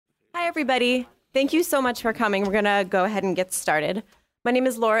everybody. Thank you so much for coming. We're going to go ahead and get started. My name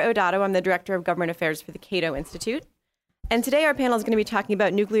is Laura Odato. I'm the Director of Government Affairs for the Cato Institute. And today our panel is going to be talking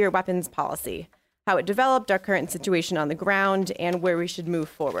about nuclear weapons policy, how it developed, our current situation on the ground, and where we should move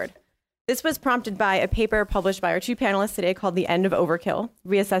forward. This was prompted by a paper published by our two panelists today called The End of Overkill,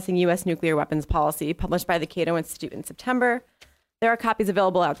 Reassessing U.S. Nuclear Weapons Policy, published by the Cato Institute in September. There are copies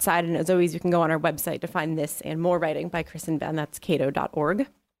available outside, and as always, you can go on our website to find this and more writing by Chris and Ben. That's cato.org.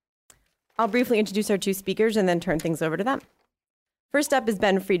 I'll briefly introduce our two speakers and then turn things over to them. First up is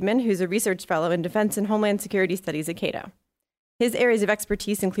Ben Friedman, who's a research fellow in Defense and Homeland Security Studies at Cato. His areas of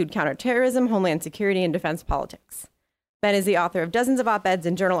expertise include counterterrorism, homeland security, and defense politics. Ben is the author of dozens of op-eds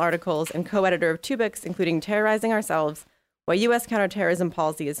and journal articles and co-editor of two books, including Terrorizing Ourselves, Why U.S. Counterterrorism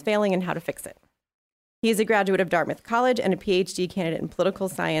Policy is Failing and How to Fix It. He is a graduate of Dartmouth College and a PhD candidate in political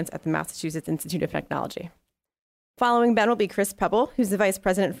science at the Massachusetts Institute of Technology. Following Ben will be Chris Pebble, who's the Vice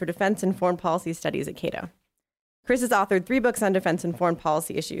President for Defense and Foreign Policy Studies at Cato. Chris has authored 3 books on defense and foreign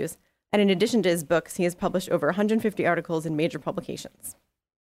policy issues, and in addition to his books, he has published over 150 articles in major publications.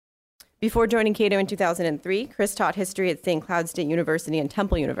 Before joining Cato in 2003, Chris taught history at St. Cloud State University and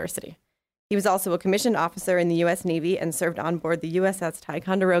Temple University. He was also a commissioned officer in the U.S. Navy and served on board the USS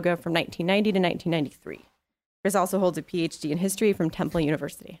Ticonderoga from 1990 to 1993. Chris also holds a PhD in history from Temple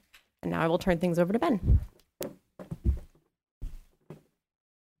University. And now I will turn things over to Ben.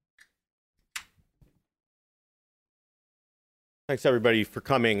 Thanks, everybody, for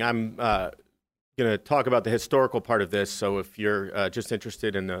coming. I'm going to talk about the historical part of this, so if you're just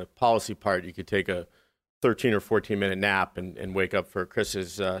interested in the policy part, you could take a 13 or 14-minute nap and wake up for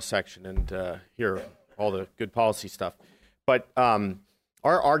Chris's section and hear all the good policy stuff. But our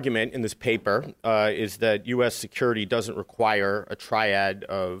argument in this paper is that U.S. security doesn't require a triad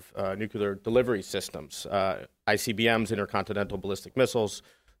of nuclear delivery systems, ICBMs, intercontinental ballistic missiles,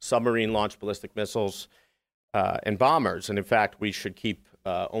 submarine-launched ballistic missiles, and bombers. And in fact, we should keep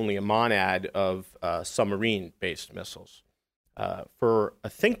only a monad of submarine-based missiles. For a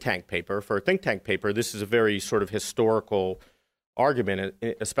think tank paper, this is a very sort of historical argument,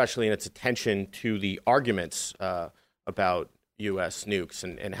 especially in its attention to the arguments about U.S. nukes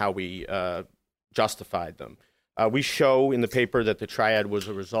and how we justified them. We show in the paper that the triad was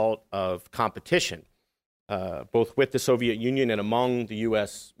a result of competition, both with the Soviet Union and among the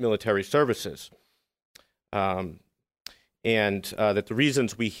U.S. military services. And that the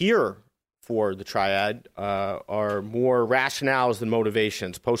reasons we hear for the triad are more rationales than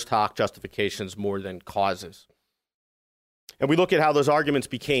motivations, post hoc justifications more than causes. And we look at how those arguments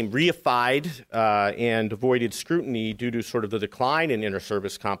became reified and avoided scrutiny due to sort of the decline in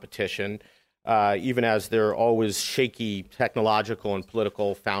inter-service competition, even as their always shaky technological and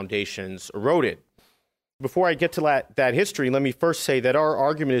political foundations eroded. Before I get to that history, let me first say that our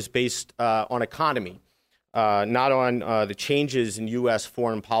argument is based on economy. Not on the changes in U.S.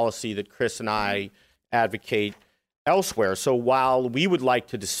 foreign policy that Chris and I advocate elsewhere. So while we would like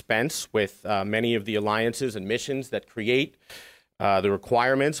to dispense with many of the alliances and missions that create the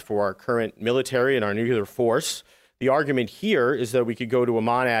requirements for our current military and our nuclear force, the argument here is that we could go to a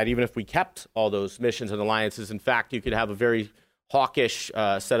monad even if we kept all those missions and alliances. In fact, you could have a very hawkish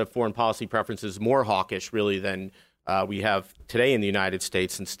set of foreign policy preferences, more hawkish really than we have today in the United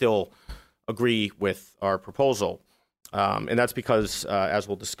States, and still agree with our proposal. And that's because, as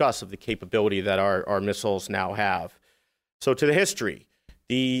we'll discuss, of the capability that our missiles now have. So to the history.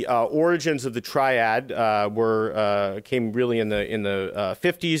 The origins of the triad came really in the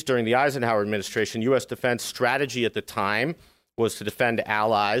 50s during the Eisenhower administration. U.S. defense strategy at the time was to defend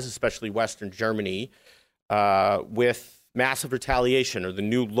allies, especially Western Germany, with massive retaliation, or the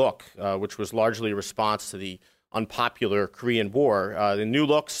New Look, which was largely a response to the unpopular Korean War. The New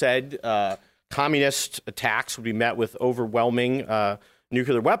Look said communist attacks would be met with overwhelming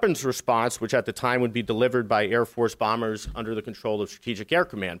nuclear weapons response, which at the time would be delivered by Air Force bombers under the control of Strategic Air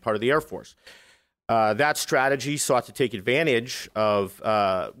Command, part of the Air Force. That strategy sought to take advantage of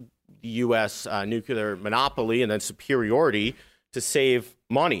the U.S. Nuclear monopoly and then superiority to save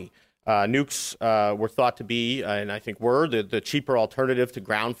money. Nukes were thought to be, and I think were, the cheaper alternative to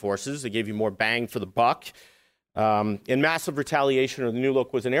ground forces. They gave you more bang for the buck. In massive retaliation, or the New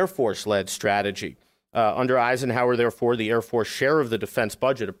Look was an Air Force-led strategy. Under Eisenhower, therefore, the Air Force share of the defense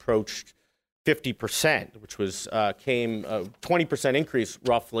budget approached 50%, which came a 20% increase,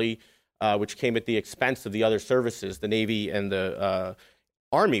 roughly, which came at the expense of the other services, the Navy and the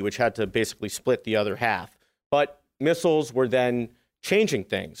Army, which had to basically split the other half. But missiles were then changing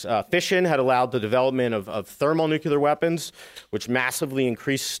things. Fission had allowed the development of thermal nuclear weapons, which massively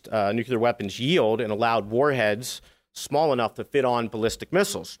increased nuclear weapons yield and allowed warheads small enough to fit on ballistic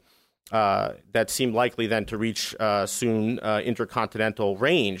missiles. that seemed likely then to reach soon intercontinental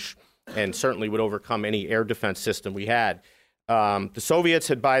range and certainly would overcome any air defense system we had. The Soviets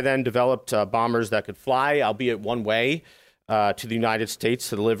had by then developed bombers that could fly, albeit one way, to the United States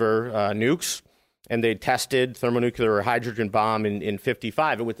to deliver nukes. And they tested thermonuclear hydrogen bomb in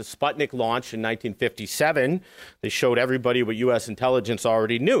 1955. And with the Sputnik launch in 1957, they showed everybody what U.S. intelligence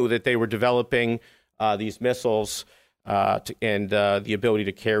already knew, that they were developing these missiles and the ability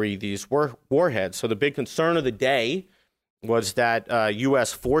to carry these warheads. So the big concern of the day was that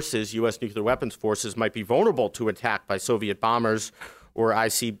U.S. forces, U.S. nuclear weapons forces, might be vulnerable to attack by Soviet bombers or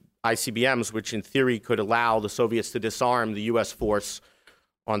ICBMs, which in theory could allow the Soviets to disarm the U.S. force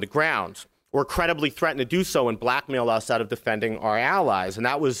on the ground, or credibly threaten to do so and blackmail us out of defending our allies. And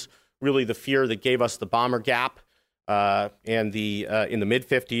that was really the fear that gave us the bomber gap in the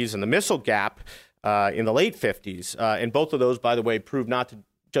mid-'50s and the missile gap in the late 50s. And both of those, by the way, proved not to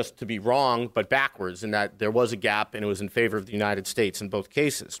just to be wrong, but backwards, in that there was a gap and it was in favor of the United States in both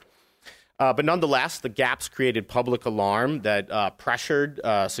cases. But nonetheless, the gaps created public alarm that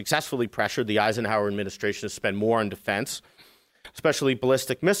successfully pressured the Eisenhower administration to spend more on defense, especially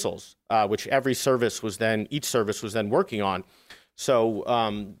ballistic missiles, which each service was then working on.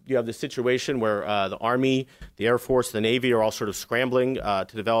 So you have the situation where the Army, the Air Force, the Navy are all sort of scrambling to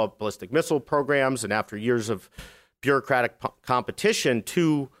develop ballistic missile programs. And after years of bureaucratic competition,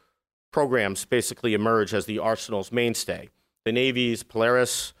 two programs basically emerge as the arsenal's mainstay. The Navy's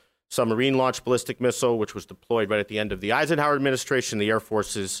Polaris submarine-launched ballistic missile, which was deployed right at the end of the Eisenhower administration, the Air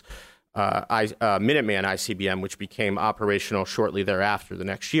Force's Minuteman ICBM, which became operational shortly thereafter the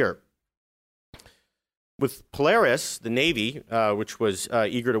next year. With Polaris, the Navy, which was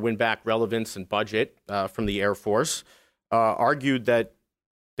eager to win back relevance and budget from the Air Force, argued that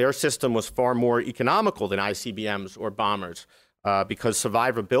their system was far more economical than ICBMs or bombers because the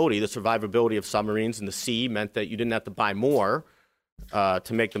survivability of submarines in the sea meant that you didn't have to buy more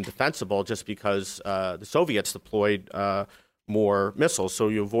to make them defensible just because the Soviets deployed more missiles. So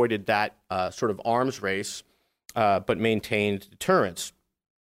you avoided that sort of arms race, but maintained deterrence.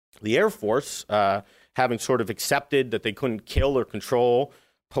 The Air Force, having sort of accepted that they couldn't kill or control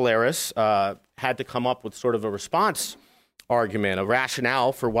Polaris, had to come up with sort of a response argument, a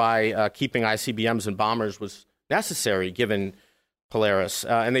rationale for why keeping ICBMs and bombers was necessary given Polaris.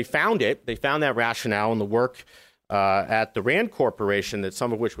 And they found it. They found that rationale in the work at the RAND Corporation, that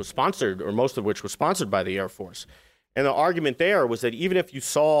some of which was sponsored, or most of which was sponsored by the Air Force. And the argument there was that even if you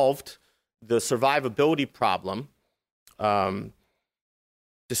solved the survivability problem, the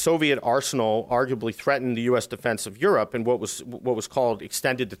Soviet arsenal arguably threatened the U.S. defense of Europe and what was called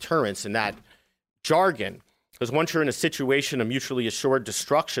extended deterrence in that jargon. Because once you're in a situation of mutually assured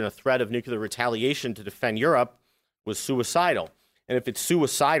destruction, a threat of nuclear retaliation to defend Europe was suicidal. And if it's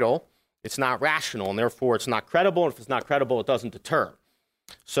suicidal, it's not rational, and therefore it's not credible. And if it's not credible, it doesn't deter.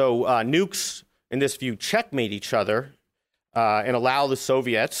 So nukes, in this view, checkmate each other and allow the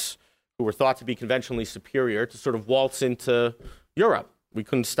Soviets, who were thought to be conventionally superior, to sort of waltz into Europe. We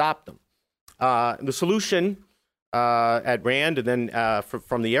couldn't stop them. The solution at RAND and then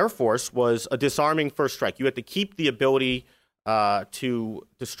from the Air Force was a disarming first strike. You had to keep the ability to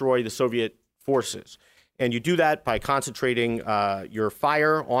destroy the Soviet forces. And you do that by concentrating your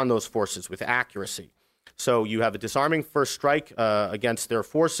fire on those forces with accuracy. So you have a disarming first strike against their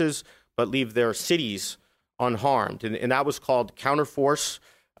forces, but leave their cities unharmed. And that was called counterforce,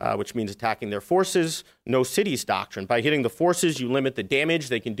 which means attacking their forces, no cities doctrine. By hitting the forces, you limit the damage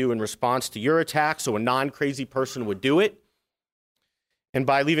they can do in response to your attack, so a non-crazy person would do it. And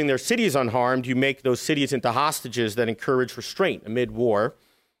by leaving their cities unharmed, you make those cities into hostages that encourage restraint amid war,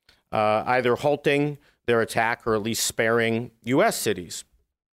 either halting their attack or at least sparing U.S. cities.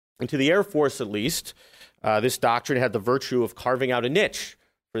 And to the Air Force, at least, this doctrine had the virtue of carving out a niche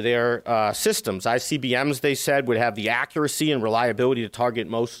for their systems. ICBMs, they said, would have the accuracy and reliability to target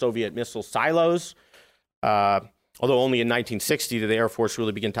most Soviet missile silos, although only in 1960 did the Air Force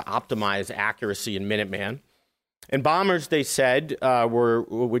really begin to optimize accuracy in Minuteman. And bombers, they said,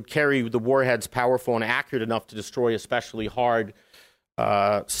 would carry the warheads powerful and accurate enough to destroy especially hard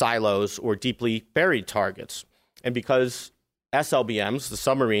silos or deeply buried targets. And because SLBMs, the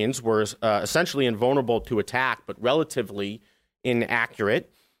submarines, were essentially invulnerable to attack but relatively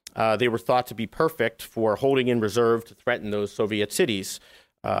inaccurate, they were thought to be perfect for holding in reserve to threaten those Soviet cities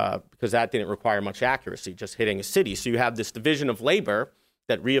because that didn't require much accuracy, just hitting a city. So you have this division of labor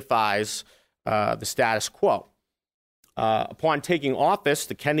that reifies the status quo. Upon taking office,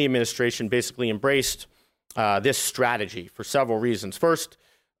 the Kennedy administration basically embraced this strategy for several reasons. First,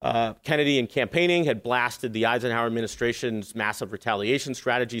 Kennedy, in campaigning, had blasted the Eisenhower administration's massive retaliation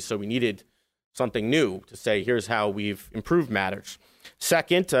strategy, so we needed something new to say, here's how we've improved matters.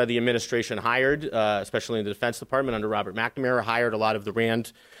 Second, the administration hired, especially in the Defense Department under Robert McNamara, hired a lot of the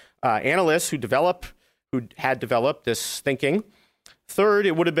RAND analysts who had developed this thinking. Third,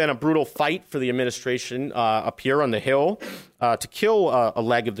 it would have been a brutal fight for the administration up here on the Hill to kill a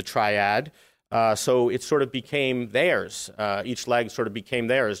leg of the triad. So it sort of became theirs. Each leg sort of became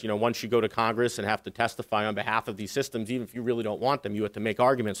theirs. Once you go to Congress and have to testify on behalf of these systems, even if you really don't want them, you have to make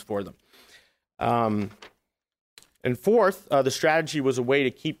arguments for them. And fourth, the strategy was a way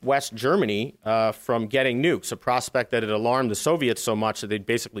to keep West Germany from getting nukes, a prospect that had alarmed the Soviets so much that they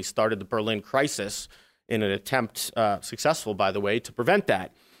basically started the Berlin crisis in an attempt, successful by the way, to prevent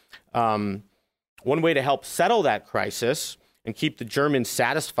that. One way to help settle that crisis and keep the Germans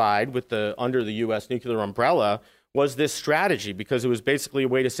satisfied with under the U.S. nuclear umbrella was this strategy, because it was basically a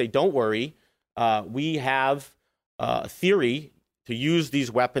way to say, don't worry, we have a theory to use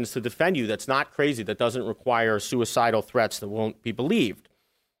these weapons to defend you that's not crazy, that doesn't require suicidal threats that won't be believed.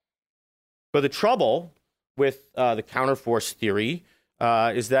 But the trouble with the counterforce theory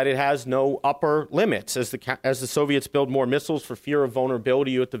is that it has no upper limits. As the Soviets build more missiles, for fear of vulnerability,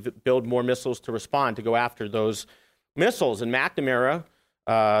 you have to build more missiles to respond, to go after those missiles. And McNamara,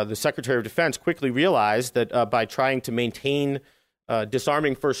 the Secretary of Defense, quickly realized that by trying to maintain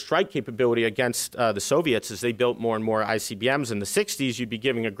disarming first strike capability against the Soviets as they built more and more ICBMs in the 60s, you'd be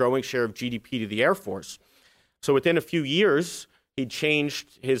giving a growing share of GDP to the Air Force. So within a few years, he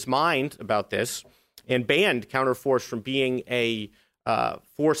changed his mind about this and banned counterforce from being a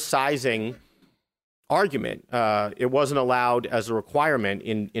force sizing argument. It wasn't allowed as a requirement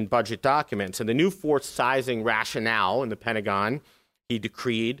in budget documents. And the new force sizing rationale in the Pentagon, he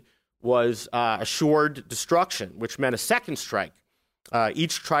decreed, was assured destruction, which meant a second strike.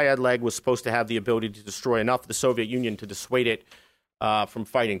 Each triad leg was supposed to have the ability to destroy enough of the Soviet Union to dissuade it from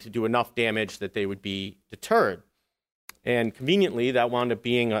fighting, to do enough damage that they would be deterred. And conveniently, that wound up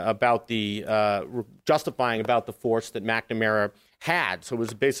being about justifying about the force that McNamara had. So it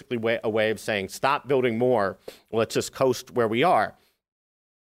was basically a way of saying, stop building more, let's just coast where we are.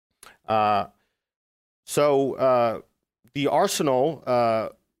 So the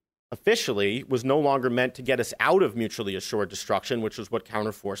arsenal officially was no longer meant to get us out of mutually assured destruction, which was what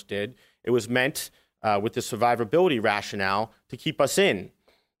counterforce did. It was meant, with the survivability rationale, to keep us in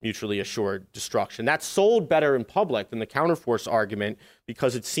mutually assured destruction. That sold better in public than the counterforce argument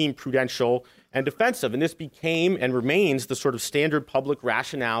because it seemed prudential and defensive. And this became and remains the sort of standard public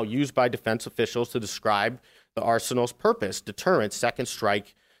rationale used by defense officials to describe the arsenal's purpose: deterrence, second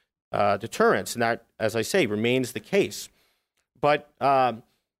strike deterrence. And that, as I say, remains the case. But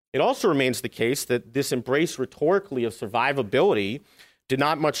it also remains the case that this embrace rhetorically of survivability did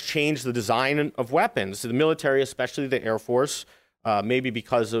not much change the design of weapons. The military, especially the Air Force, maybe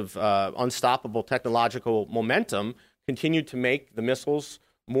because of unstoppable technological momentum, continued to make the missiles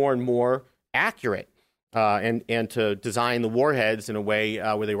more and more accurate and to design the warheads in a way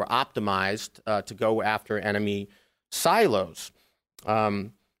where they were optimized to go after enemy silos.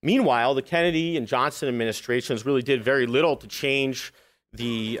 Meanwhile, the Kennedy and Johnson administrations really did very little to change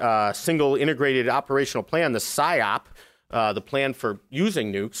the single integrated operational plan, the PSYOP, the plan for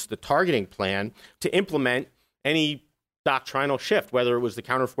using nukes, the targeting plan, to implement any doctrinal shift, whether it was the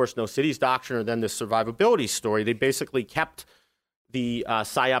counterforce no cities doctrine or then the survivability story. They basically kept the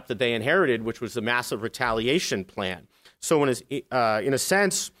PSYOP that they inherited, which was the massive retaliation plan. So in a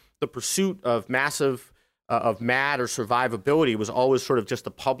sense, the pursuit of MAD or survivability was always sort of just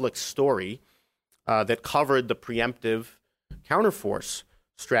a public story that covered the preemptive counterforce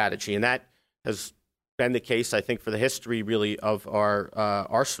strategy. And that has been the case, I think, for the history, really, of our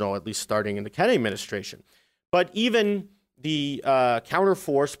arsenal, at least starting in the Kennedy administration. But even the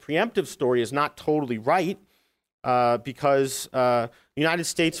counterforce preemptive story is not totally right because the United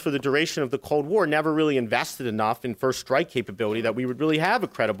States, for the duration of the Cold War, never really invested enough in first strike capability that we would really have a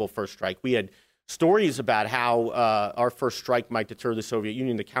credible first strike. We had stories about how our first strike might deter the Soviet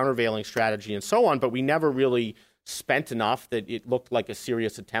Union, the countervailing strategy, and so on, but we never really spent enough that it looked like a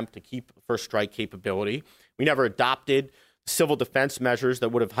serious attempt to keep first strike capability. We never adopted civil defense measures that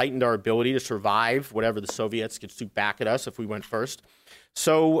would have heightened our ability to survive whatever the Soviets could shoot back at us if we went first.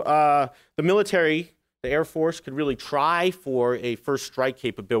 So the military, the Air Force, could really try for a first strike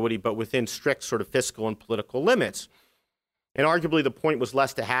capability, but within strict sort of fiscal and political limits. And arguably the point was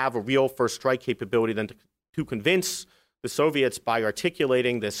less to have a real first strike capability than to convince the Soviets by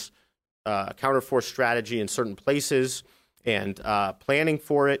articulating this counterforce strategy in certain places and planning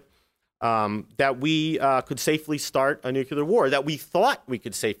for it, that we could safely start a nuclear war, that we thought we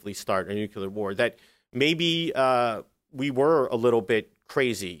could safely start a nuclear war, that maybe we were a little bit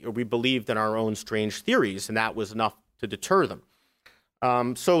crazy, or we believed in our own strange theories, and that was enough to deter them.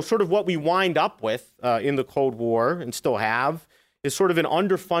 So sort of what we wind up with in the Cold War, and still have, is sort of an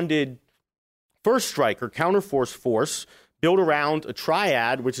underfunded first strike or counterforce force built around a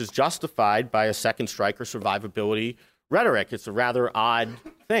triad which is justified by a second strike or survivability rhetoric. It's a rather odd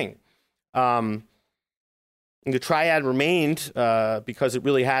thing. The triad remained because it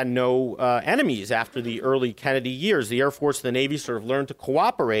really had no enemies after the early Kennedy years. The Air Force and the Navy sort of learned to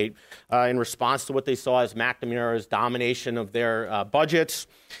cooperate in response to what they saw as McNamara's domination of their budgets.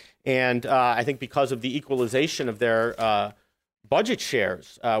 And I think because of the equalization of their budget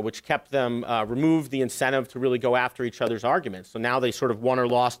shares, which kept them, removed the incentive to really go after each other's arguments. So now they sort of won or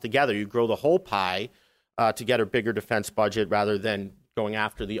lost together. You grow the whole pie to get a bigger defense budget rather than going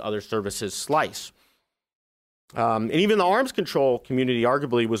after the other services slice. And even the arms control community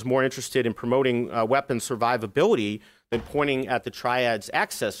arguably was more interested in promoting weapons survivability than pointing at the triad's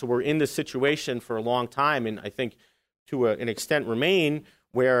excess. So we're in this situation for a long time, and I think to an extent remain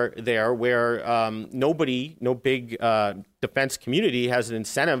where nobody, no big defense community has an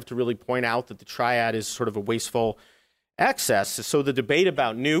incentive to really point out that the triad is sort of a wasteful excess. So the debate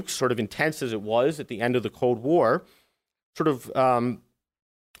about nukes, sort of intense as it was at the end of the Cold War, sort of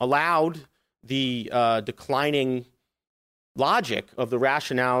allowed the declining logic of the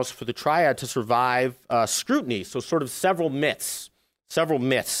rationales for the triad to survive scrutiny. So sort of several myths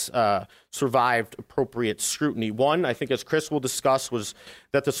survived appropriate scrutiny. One, I think as Chris will discuss, was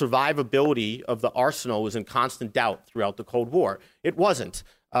that the survivability of the arsenal was in constant doubt throughout the Cold War. It wasn't.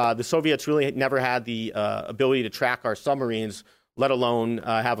 The Soviets really never had the ability to track our submarines, let alone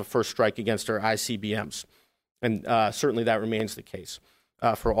have a first strike against our ICBMs. And certainly that remains the case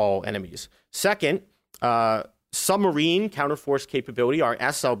for all enemies. Second, submarine counterforce capability, our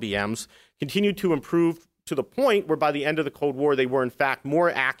SLBMs, continued to improve to the point where by the end of the Cold War, they were in fact more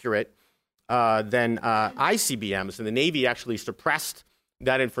accurate than ICBMs. And the Navy actually suppressed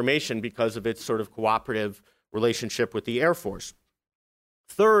that information because of its sort of cooperative relationship with the Air Force.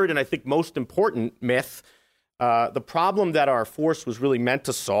 Third, and I think most important myth, the problem that our force was really meant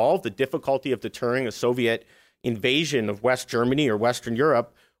to solve, the difficulty of deterring a Soviet invasion of West Germany or Western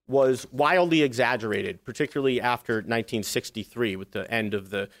Europe, was wildly exaggerated, particularly after 1963 with the end of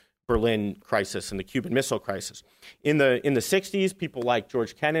the Berlin crisis and the Cuban Missile Crisis. In the 60s, people like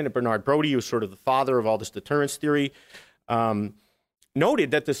George Kennan and Bernard Brodie, who was sort of the father of all this deterrence theory,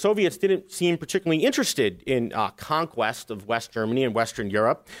 noted that the Soviets didn't seem particularly interested in conquest of West Germany and Western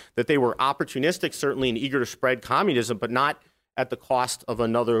Europe, that they were opportunistic, certainly, and eager to spread communism, but not at the cost of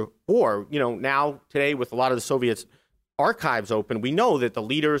another war. You know, now, today, with a lot of the Soviets' archives open, we know that the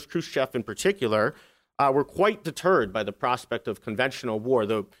leaders, Khrushchev in particular, were quite deterred by the prospect of conventional war.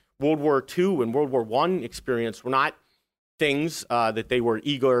 The World War II and World War I experience were not things that they were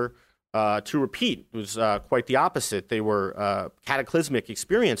eager to repeat. It was quite the opposite. They were cataclysmic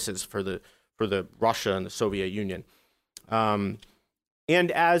experiences for the Russia and the Soviet Union.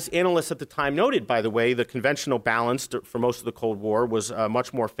 And as analysts at the time noted, by the way, the conventional balance for most of the Cold War was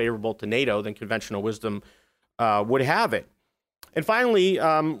much more favorable to NATO than conventional wisdom would have it. And finally,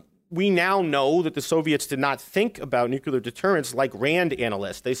 we now know that the Soviets did not think about nuclear deterrence like Rand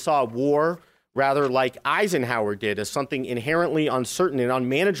analysts. They saw war rather like Eisenhower did, as something inherently uncertain and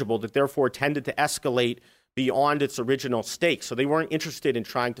unmanageable that therefore tended to escalate beyond its original stakes. So they weren't interested in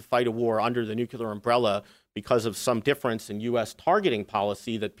trying to fight a war under the nuclear umbrella because of some difference in U.S. targeting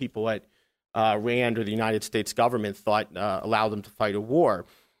policy that people at Rand or the United States government thought allowed them to fight a war.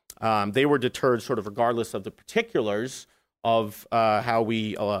 They were deterred sort of regardless of the particulars of how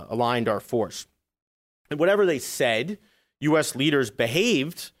we aligned our force. And whatever they said, U.S. leaders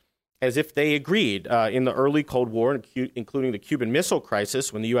behaved as if they agreed. In the early Cold War, including the Cuban Missile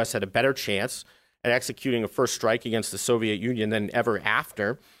Crisis, when the U.S. had a better chance at executing a first strike against the Soviet Union than ever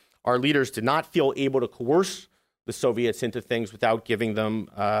after, our leaders did not feel able to coerce the Soviets into things without giving them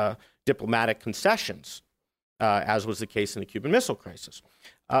diplomatic concessions, as was the case in the Cuban Missile Crisis.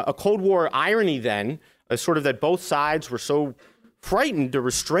 A Cold War irony, then, is sort of that both sides were so frightened to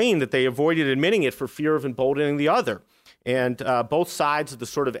restrain that they avoided admitting it for fear of emboldening the other. And both sides of the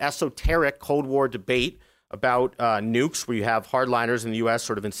sort of esoteric Cold War debate about nukes, where you have hardliners in the U.S.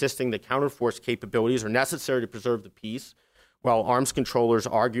 sort of insisting that counterforce capabilities are necessary to preserve the peace, while arms controllers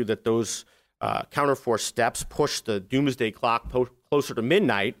argue that those counterforce steps push the doomsday clock closer to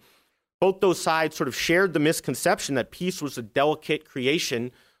midnight. Both those sides sort of shared the misconception that peace was a delicate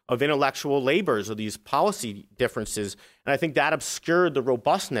creation of intellectual labors or these policy differences. And I think that obscured the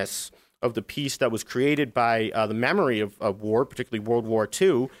robustness of the peace that was created by the memory of war, particularly World War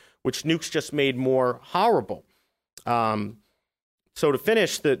II, which nukes just made more horrible. So to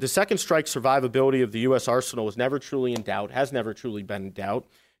finish, the second strike survivability of the U.S. arsenal was never truly in doubt, has never truly been in doubt.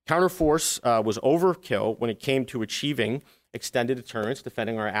 Counterforce was overkill when it came to achieving extended deterrence,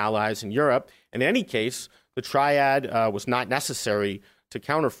 defending our allies in Europe. In any case, the triad was not necessary to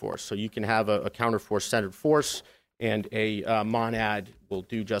counterforce. So you can have a counterforce-centered force, and a monad will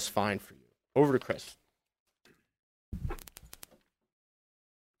do just fine for you. Over to Chris.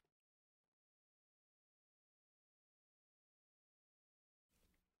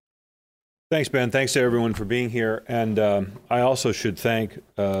 Thanks, Ben. Thanks to everyone for being here. And I also should thank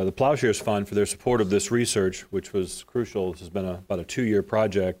the Plowshares Fund for their support of this research, which was crucial. This has been about a 2-year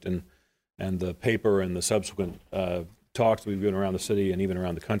project, and the paper and the subsequent talks we've given around the city and even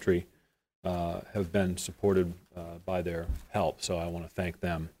around the country have been supported by their help. So I want to thank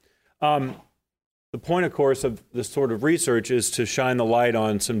them. The point, of course, of this sort of research is to shine the light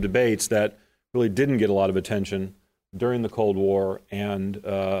on some debates that really didn't get a lot of attention during the Cold War, and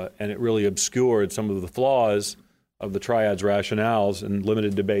it really obscured some of the flaws of the triad's rationales, and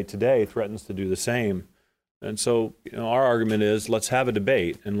limited debate today threatens to do the same. And so, our argument is, let's have a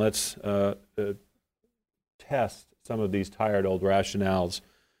debate, and let's test some of these tired old rationales.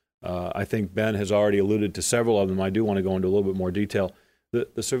 I think Ben has already alluded to several of them. I do want to go into a little bit more detail. The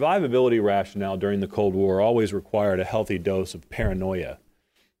survivability rationale during the Cold War always required a healthy dose of paranoia.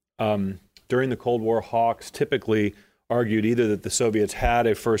 During the Cold War, hawks typically argued either that the Soviets had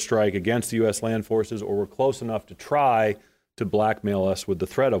a first strike against the U.S. land forces or were close enough to try to blackmail us with the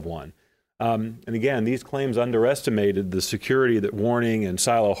threat of one. And again, these claims underestimated the security that warning and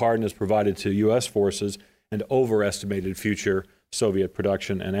silo hardness provided to U.S. forces and overestimated future Soviet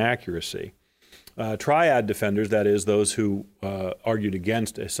production and accuracy. Triad defenders, that is, those who argued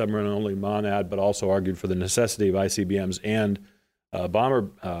against a submarine-only monad but also argued for the necessity of ICBMs and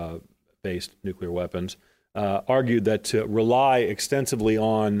bomber-based nuclear weapons, argued that to rely extensively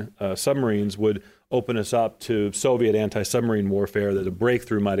on submarines would open us up to Soviet anti-submarine warfare, that a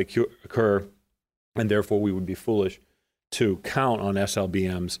breakthrough might occur, and therefore we would be foolish to count on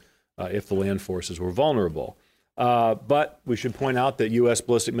SLBMs if the land forces were vulnerable. But we should point out that U.S.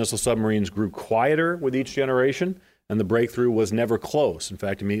 ballistic missile submarines grew quieter with each generation, and the breakthrough was never close. In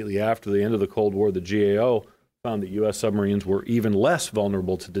fact, immediately after the end of the Cold War, the GAO found that U.S. submarines were even less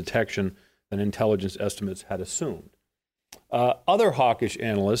vulnerable to detection than intelligence estimates had assumed. Other hawkish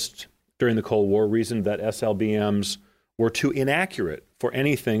analysts during the Cold War reasoned that SLBMs were too inaccurate for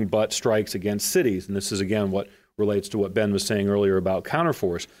anything but strikes against cities. And this is, again, what relates to what Ben was saying earlier about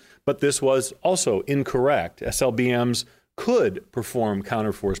counterforce. But this was also incorrect. SLBMs could perform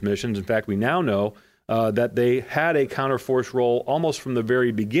counterforce missions. In fact, we now know that they had a counterforce role almost from the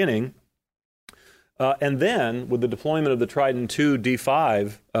very beginning. And then, with the deployment of the Trident II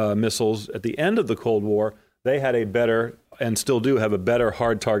D5 missiles at the end of the Cold War, they had a better, and still do have a better,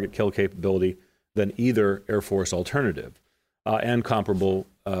 hard target kill capability than either Air Force alternative, and comparably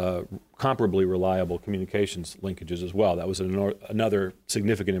reliable communications linkages as well. That was another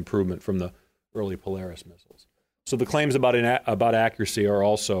significant improvement from the early Polaris missiles. So the claims about accuracy are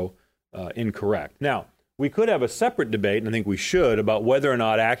also incorrect. Now, we could have a separate debate, and I think we should, about whether or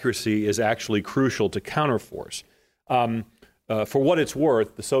not accuracy is actually crucial to counterforce. For what it's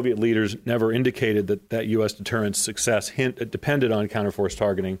worth, the Soviet leaders never indicated that U.S. deterrence success depended on counterforce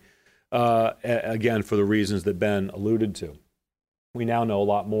targeting, again, for the reasons that Ben alluded to. We now know a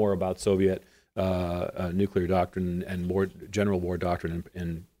lot more about Soviet nuclear doctrine and more general war doctrine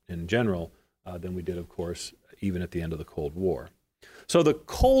in general than we did, of course, even at the end of the Cold War. So the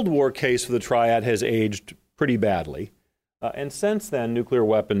Cold War case for the Triad has aged pretty badly, and since then, nuclear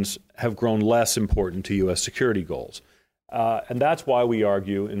weapons have grown less important to U.S. security goals. And that's why we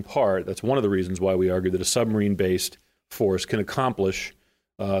argue, in part, that's one of the reasons why we argue that a submarine-based force can accomplish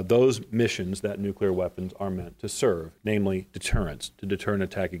those missions that nuclear weapons are meant to serve, namely deterrence, to deter an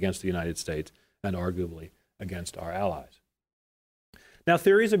attack against the United States and arguably against our allies. Now,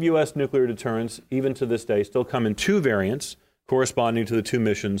 theories of U.S. nuclear deterrence, even to this day, still come in two variants corresponding to the two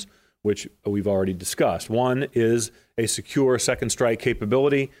missions which we've already discussed. One is a secure second strike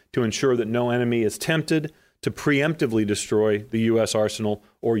capability to ensure that no enemy is tempted to preemptively destroy the U.S. arsenal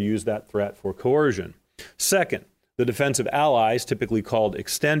or use that threat for coercion. Second, the defense of allies, typically called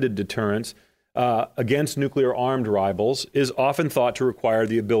extended deterrence, against nuclear-armed rivals is often thought to require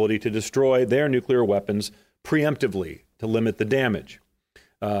the ability to destroy their nuclear weapons preemptively to limit the damage.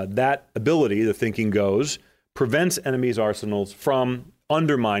 That ability, the thinking goes, prevents enemies' arsenals from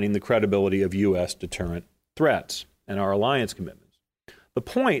undermining the credibility of U.S. deterrent threats and our alliance commitments. The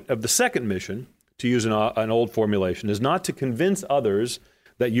point of the second mission, to use an old formulation, is not to convince others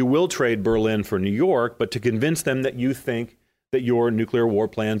that you will trade Berlin for New York, but to convince them that you think that your nuclear war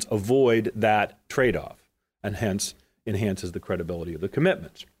plans avoid that trade-off, and hence enhances the credibility of the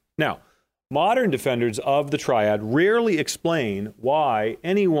commitments. Now, modern defenders of the triad rarely explain why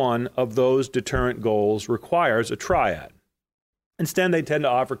any one of those deterrent goals requires a triad. Instead, they tend to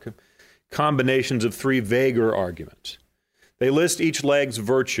offer combinations of three vaguer arguments. They list each leg's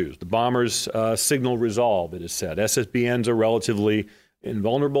virtues. The bombers signal resolve, it is said. SSBNs are relatively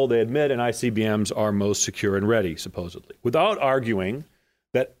invulnerable, they admit, and ICBMs are most secure and ready, supposedly, without arguing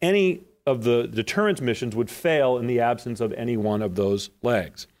that any of the deterrence missions would fail in the absence of any one of those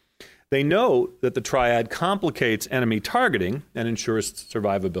legs. They note that the triad complicates enemy targeting and ensures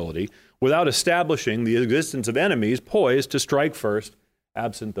survivability without establishing the existence of enemies poised to strike first,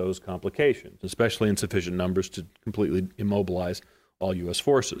 absent those complications, especially in sufficient numbers to completely immobilize all U.S.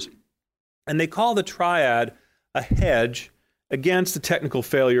 forces. And they call the triad a hedge against the technical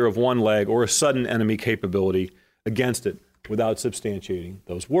failure of one leg or a sudden enemy capability against it without substantiating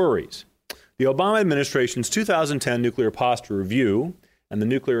those worries. The Obama administration's 2010 Nuclear Posture Review and the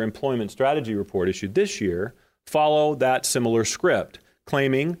Nuclear Employment Strategy Report issued this year follow that similar script,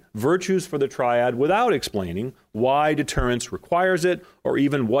 claiming virtues for the triad without explaining why deterrence requires it or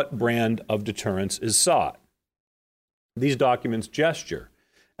even what brand of deterrence is sought. These documents gesture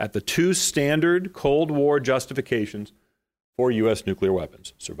at the two standard Cold War justifications for U.S. nuclear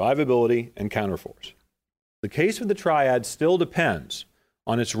weapons, survivability and counterforce. The case for the triad still depends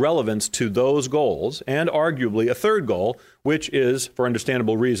on its relevance to those goals and arguably a third goal, which is, for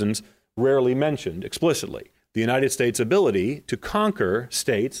understandable reasons, rarely mentioned explicitly: the United States' ability to conquer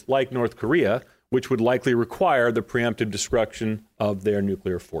states like North Korea, which would likely require the preemptive destruction of their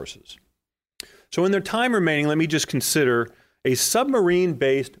nuclear forces. So in their time remaining, let me just consider a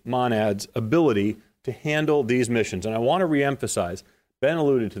submarine-based monad's ability to handle these missions. And I want to reemphasize, Ben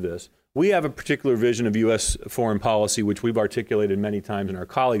alluded to this, we have a particular vision of U.S. foreign policy, which we've articulated many times and our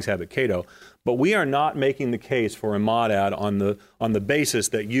colleagues have at Cato, but we are not making the case for a monad on the basis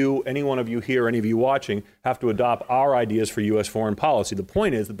that you, any one of you here, any of you watching, have to adopt our ideas for U.S. foreign policy. The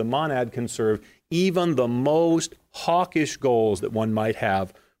point is that the monad can serve even the most hawkish goals that one might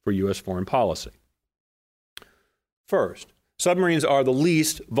have for U.S. foreign policy. First, submarines are the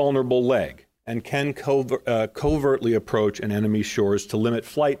least vulnerable leg and can covertly approach an enemy's shores to limit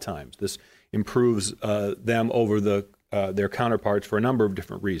flight times. This improves them over their counterparts for a number of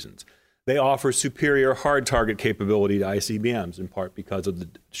different reasons. They offer superior hard target capability to ICBMs, in part because of the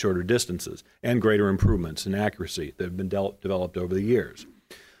shorter distances and greater improvements in accuracy that have been developed over the years.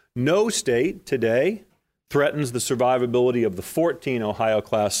 No state today threatens the survivability of the 14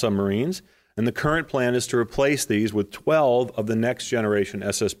 Ohio-class submarines, and the current plan is to replace these with 12 of the next generation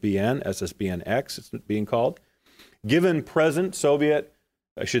SSBN-X, it's being called. Given present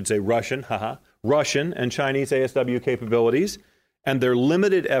Russian and Chinese ASW capabilities and their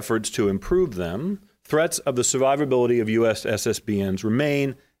limited efforts to improve them, threats of the survivability of U.S. SSBNs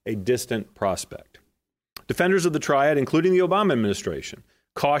remain a distant prospect. Defenders of the triad, including the Obama administration,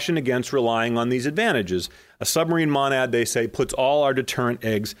 caution against relying on these advantages. A submarine monad, they say, puts all our deterrent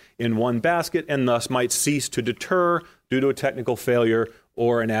eggs in one basket and thus might cease to deter due to a technical failure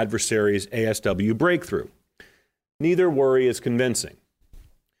or an adversary's ASW breakthrough. Neither worry is convincing.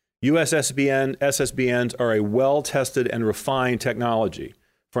 U.S. SSBNs are a well-tested and refined technology.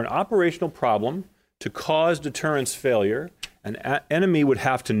 For an operational problem to cause deterrence failure, an enemy would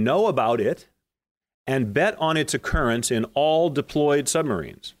have to know about it and bet on its occurrence in all deployed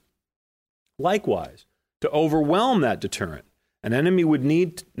submarines. Likewise, to overwhelm that deterrent, an enemy would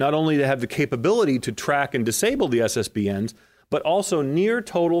need not only to have the capability to track and disable the SSBNs, but also near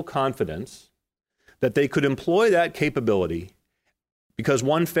total confidence that they could employ that capability, because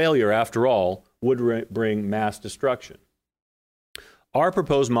one failure, after all, would bring mass destruction. Our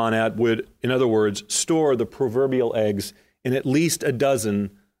proposed monad would, in other words, store the proverbial eggs in at least a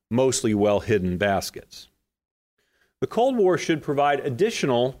dozen mostly well-hidden baskets. The Cold War should provide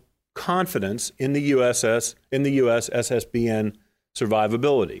additional confidence in the U.S. SSBN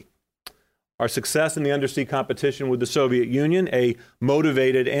survivability. Our success in the undersea competition with the Soviet Union, a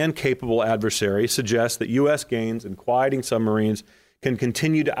motivated and capable adversary, suggests that U.S. gains in quieting submarines can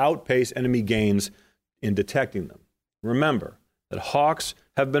continue to outpace enemy gains in detecting them. Remember that hawks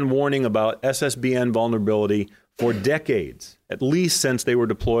have been warning about SSBN vulnerability for decades, at least since they were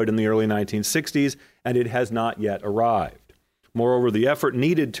deployed in the early 1960s, and it has not yet arrived. Moreover, the effort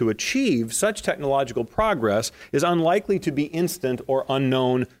needed to achieve such technological progress is unlikely to be instant or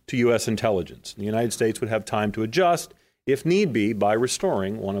unknown to U.S. intelligence. The United States would have time to adjust if need be, by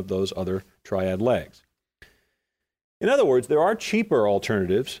restoring one of those other triad legs. In other words, there are cheaper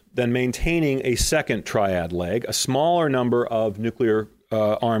alternatives than maintaining a second triad leg. A smaller number of nuclear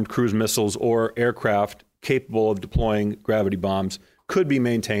armed cruise missiles or aircraft capable of deploying gravity bombs could be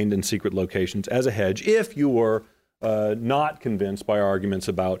maintained in secret locations as a hedge if you were not convinced by arguments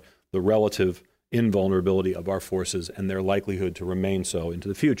about the relative invulnerability of our forces and their likelihood to remain so into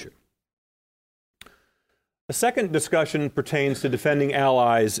the future. The second discussion pertains to defending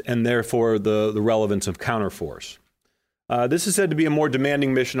allies and therefore the relevance of counterforce. This is said to be a more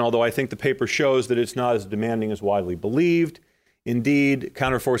demanding mission, although I think the paper shows that it's not as demanding as widely believed. Indeed,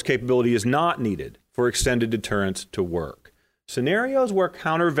 counterforce capability is not needed for extended deterrence to work. Scenarios where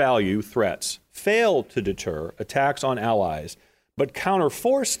counter-value threats fail to deter attacks on allies, but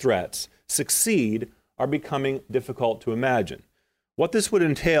counterforce threats succeed are becoming difficult to imagine. What this would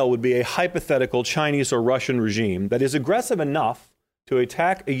entail would be a hypothetical Chinese or Russian regime that is aggressive enough to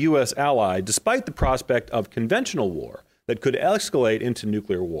attack a U.S. ally despite the prospect of conventional war that could escalate into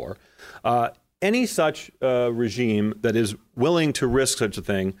nuclear war. Any such regime that is willing to risk such a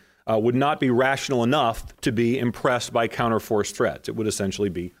thing would not be rational enough to be impressed by counterforce threats. It would essentially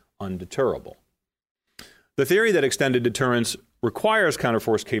be undeterrable. The theory that extended deterrence requires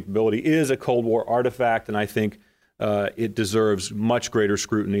counterforce capability is a Cold War artifact, and I think it deserves much greater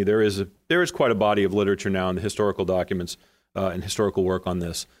scrutiny. There is quite a body of literature now in the historical documents and historical work on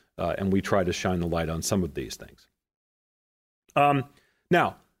this, and we try to shine the light on some of these things.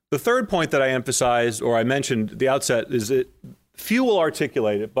 Now, the third point that I emphasized, or I mentioned at the outset, is that few will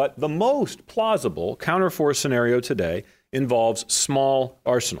articulate it, but the most plausible counterforce scenario today involves small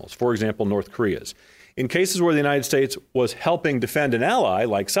arsenals, for example, North Korea's. In cases where the United States was helping defend an ally,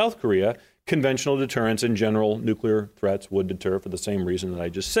 like South Korea, conventional deterrence and general nuclear threats would deter for the same reason that I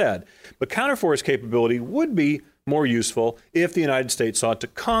just said. But counterforce capability would be more useful if the United States sought to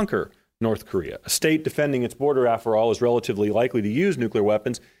conquer North Korea. A state defending its border, after all, is relatively likely to use nuclear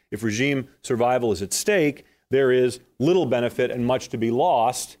weapons. If regime survival is at stake, there is little benefit and much to be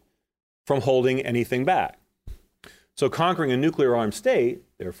lost from holding anything back. So conquering a nuclear-armed state,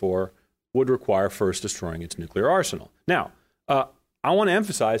 therefore, would require first destroying its nuclear arsenal. Now, I want to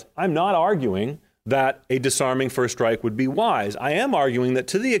emphasize, I'm not arguing that a disarming first strike would be wise. I am arguing that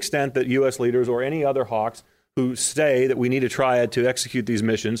to the extent that U.S. leaders or any other hawks who say that we need a triad to execute these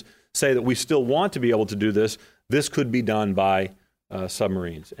missions say that we still want to be able to do this, this could be done by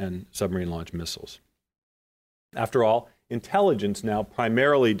submarines and submarine-launched missiles. After all, intelligence now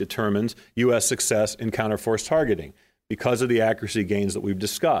primarily determines U.S. success in counterforce targeting because of the accuracy gains that we've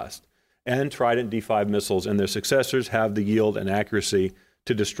discussed. And Trident D5 missiles and their successors have the yield and accuracy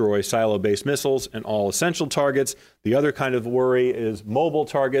to destroy silo-based missiles and all essential targets. The other kind of worry is mobile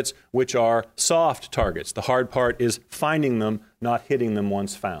targets, which are soft targets. The hard part is finding them, not hitting them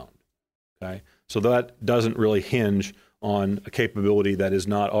once found. Okay? So that doesn't really hinge on a capability that does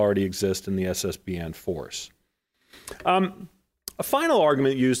not already exist in the SSBN force. A final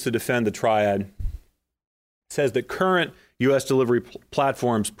argument used to defend the triad says that current U.S. delivery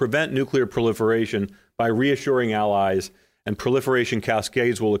platforms prevent nuclear proliferation by reassuring allies, and proliferation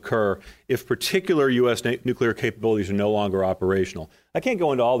cascades will occur if particular U.S. nuclear capabilities are no longer operational. I can't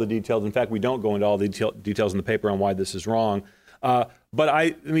go into all the details. In fact, we don't go into all the details in the paper on why this is wrong. But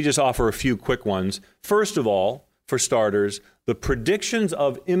let me just offer a few quick ones. First of all, for starters, the predictions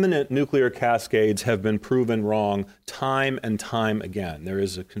of imminent nuclear cascades have been proven wrong time and time again. There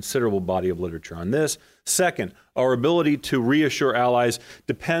is a considerable body of literature on this. Second, our ability to reassure allies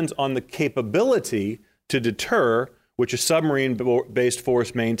depends on the capability to deter, which a submarine-based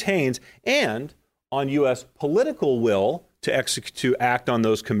force maintains, and on U.S. political will to act on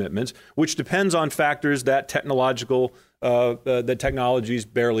those commitments, which depends on factors that technologies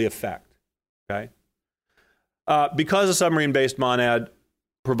barely affect. Okay? Because a submarine-based monad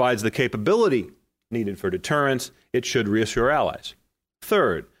provides the capability needed for deterrence, it should reassure allies.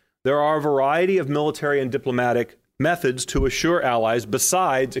 Third, there are a variety of military and diplomatic methods to assure allies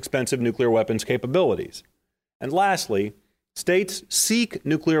besides expensive nuclear weapons capabilities. And lastly, states seek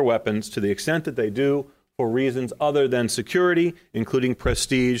nuclear weapons to the extent that they do for reasons other than security, including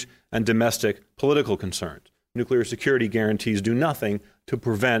prestige and domestic political concerns. Nuclear security guarantees do nothing to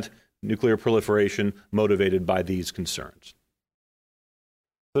prevent nuclear proliferation motivated by these concerns.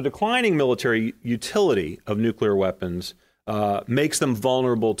 The declining military utility of nuclear weapons makes them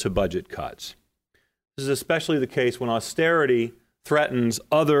vulnerable to budget cuts. This is especially the case when austerity threatens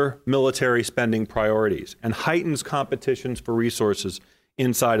other military spending priorities and heightens competitions for resources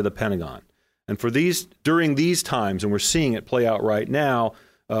inside of the Pentagon. And during these times, and we're seeing it play out right now,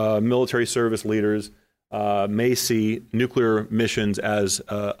 military service leaders may see nuclear missions as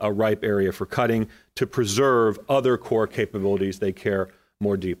a ripe area for cutting to preserve other core capabilities they care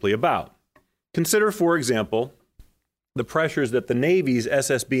more deeply about. Consider, for example, the pressures that the Navy's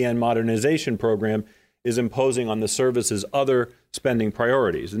SSBN modernization program is imposing on the service's other spending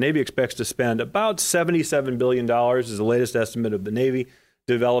priorities. The Navy expects to spend about $77 billion, is the latest estimate of the Navy,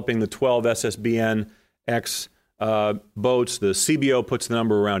 developing the 12 SSBN-X boats. The CBO puts the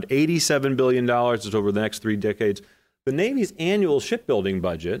number around $87 billion. It's over the next 3 decades. The Navy's annual shipbuilding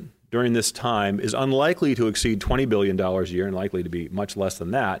budget during this time is unlikely to exceed $20 billion a year and likely to be much less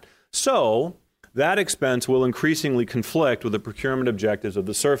than that. So that expense will increasingly conflict with the procurement objectives of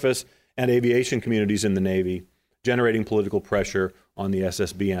the surface and aviation communities in the Navy, generating political pressure on the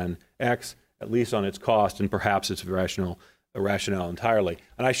SSBN-X, at least on its cost and perhaps its rationale entirely.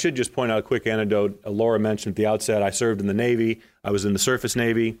 And I should just point out a quick anecdote. Laura mentioned at the outset, I served in the Navy. I was in the surface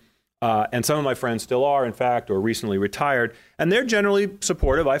Navy. And some of my friends still are, in fact, or recently retired. And they're generally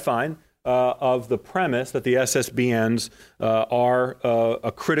supportive, I find, of the premise that the SSBNs are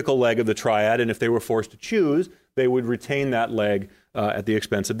a critical leg of the triad. And if they were forced to choose, they would retain that leg at the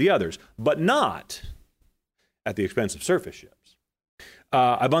expense of the others, but not at the expense of surface ships.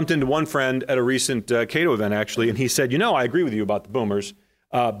 I bumped into one friend at a recent Cato event, actually, and he said, I agree with you about the boomers,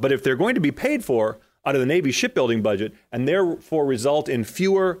 but if they're going to be paid for out of the Navy shipbuilding budget and therefore result in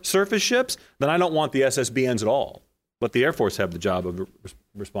fewer surface ships, then I don't want the SSBNs at all. Let the Air Force have the job of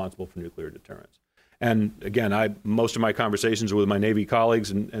responsible for nuclear deterrence. And again, most of my conversations are with my Navy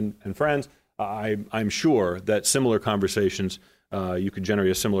colleagues and friends. I'm sure that similar conversations, you could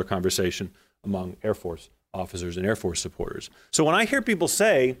generate a similar conversation among Air Force officers and Air Force supporters. So when I hear people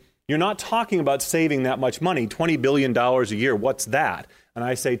say, you're not talking about saving that much money, $20 billion a year, what's that? And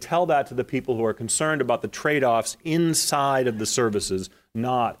I say, tell that to the people who are concerned about the trade-offs inside of the services,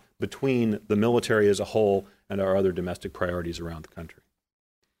 not between the military as a whole and our other domestic priorities around the country.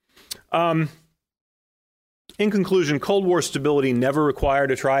 In conclusion, Cold War stability never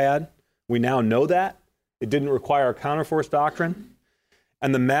required a triad. We now know that. It didn't require a counterforce doctrine.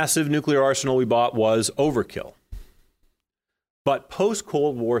 And the massive nuclear arsenal we bought was overkill. But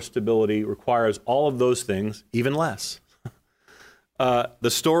post-Cold War stability requires all of those things, even less. The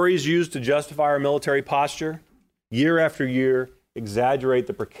stories used to justify our military posture, year after year, exaggerate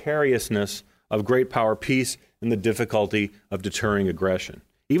the precariousness of great power peace and the difficulty of deterring aggression.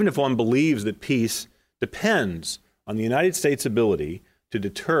 Even if one believes that peace depends on the United States' ability to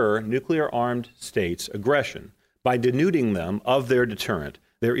deter nuclear-armed states' aggression by denuding them of their deterrent,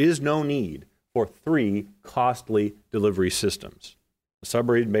 there is no need for 3 costly delivery systems. The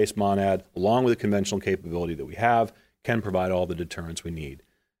submarine-based monad, along with the conventional capability that we have, can provide all the deterrence we need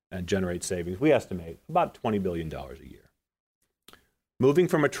and generate savings, we estimate, about $20 billion a year. Moving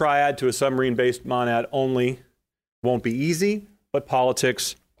from a triad to a submarine-based monad only won't be easy, but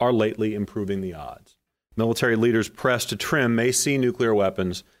politics are lately improving the odds. Military leaders pressed to trim may see nuclear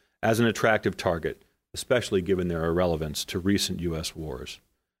weapons as an attractive target, especially given their irrelevance to recent U.S. wars.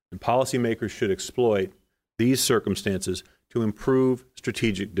 And policymakers should exploit these circumstances to improve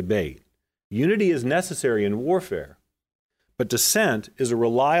strategic debate. Unity is necessary in warfare, but dissent is a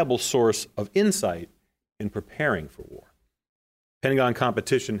reliable source of insight in preparing for war. Pentagon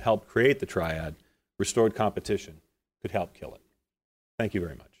competition helped create the triad. Restored competition could help kill it. Thank you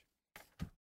very much.